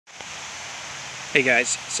Hey guys,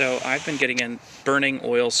 so I've been getting a burning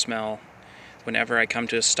oil smell whenever I come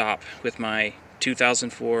to a stop with my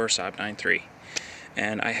 2004 Saab 9.3.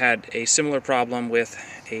 And I had a similar problem with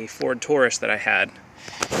a Ford Taurus that I had.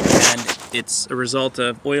 And it's a result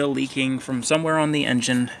of oil leaking from somewhere on the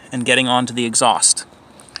engine and getting onto the exhaust.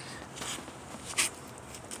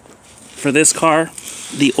 For this car,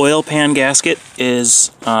 the oil pan gasket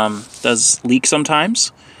does leak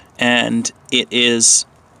sometimes, and it is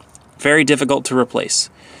very difficult to replace.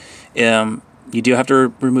 You do have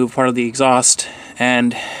to remove part of the exhaust,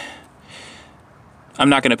 and I'm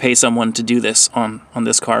not going to pay someone to do this on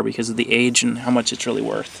this car because of the age and how much it's really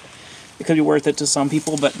worth. It could be worth it to some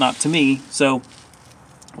people, but not to me. So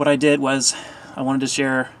what I did was I wanted to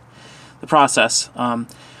share the process.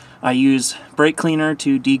 I use brake cleaner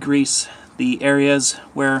to degrease the areas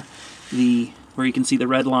where you can see the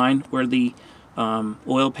red line, where the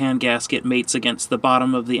oil pan gasket mates against the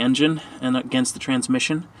bottom of the engine and against the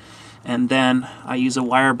transmission. And then I use a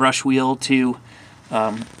wire brush wheel to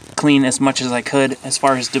clean as much as I could as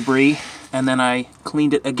far as debris, and then I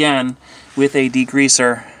cleaned it again with a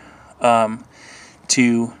degreaser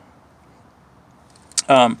to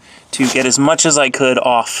get as much as I could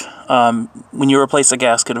off. When you replace a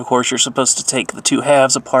gasket, of course, you're supposed to take the two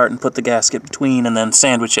halves apart and put the gasket between and then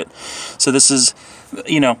sandwich it. So this is,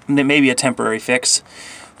 maybe a temporary fix,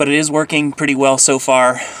 but it is working pretty well so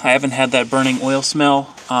far. I haven't had that burning oil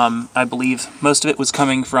smell. I believe most of it was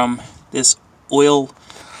coming from this oil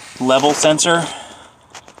level sensor.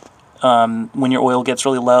 When your oil gets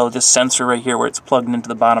really low, this sensor right here where it's plugged into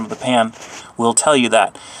the bottom of the pan will tell you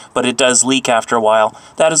that, but it does leak after a while.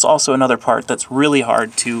 That is also another part that's really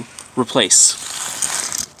hard to replace,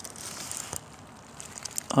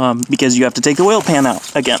 because you have to take the oil pan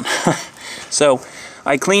out again. So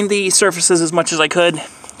I cleaned the surfaces as much as I could,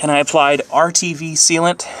 and I applied RTV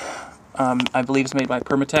sealant. I believe it's made by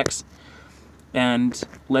Permatex, and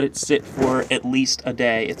let it sit for at least a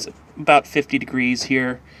day. It's about 50 degrees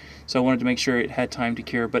here, so I wanted to make sure it had time to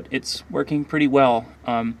cure, but it's working pretty well.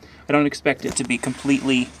 I don't expect it to be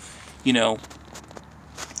completely,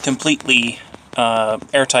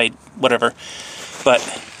 airtight, whatever, but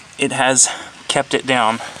it has kept it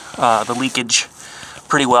down, the leakage,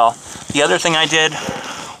 pretty well. The other thing I did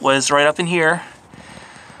was right up in here,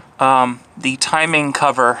 the timing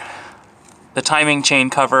chain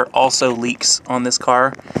cover also leaks on this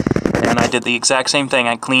car, and I did the exact same thing.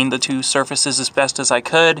 I cleaned the two surfaces as best as I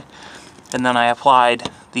could, and then I applied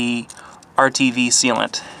the RTV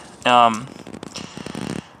sealant.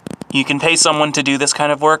 You can pay someone to do this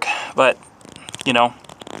kind of work, but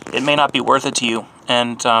it may not be worth it to you.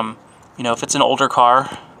 And if it's an older car,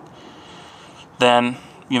 then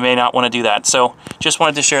you may not want to do that. So just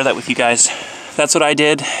wanted to share that with you guys. That's what I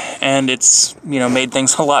did, and it's made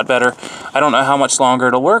things a lot better. I don't know how much longer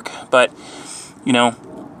it'll work, but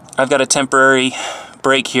I've got a temporary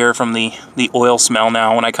break here from the oil smell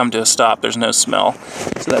now. When I come to a stop, there's no smell,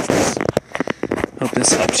 so that's nice. Hope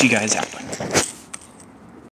this helps you guys out.